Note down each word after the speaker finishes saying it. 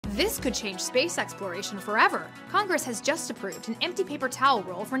This could change space exploration forever. Congress has just approved an empty paper towel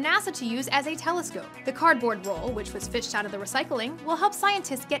roll for NASA to use as a telescope. The cardboard roll, which was fished out of the recycling, will help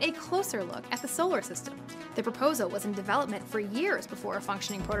scientists get a closer look at the solar system. The proposal was in development for years before a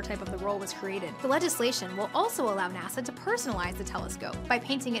functioning prototype of the roll was created. The legislation will also allow NASA to personalize the telescope by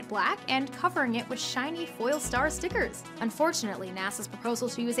painting it black and covering it with shiny foil star stickers. Unfortunately, NASA's proposal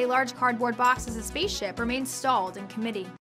to use a large cardboard box as a spaceship remains stalled in committee.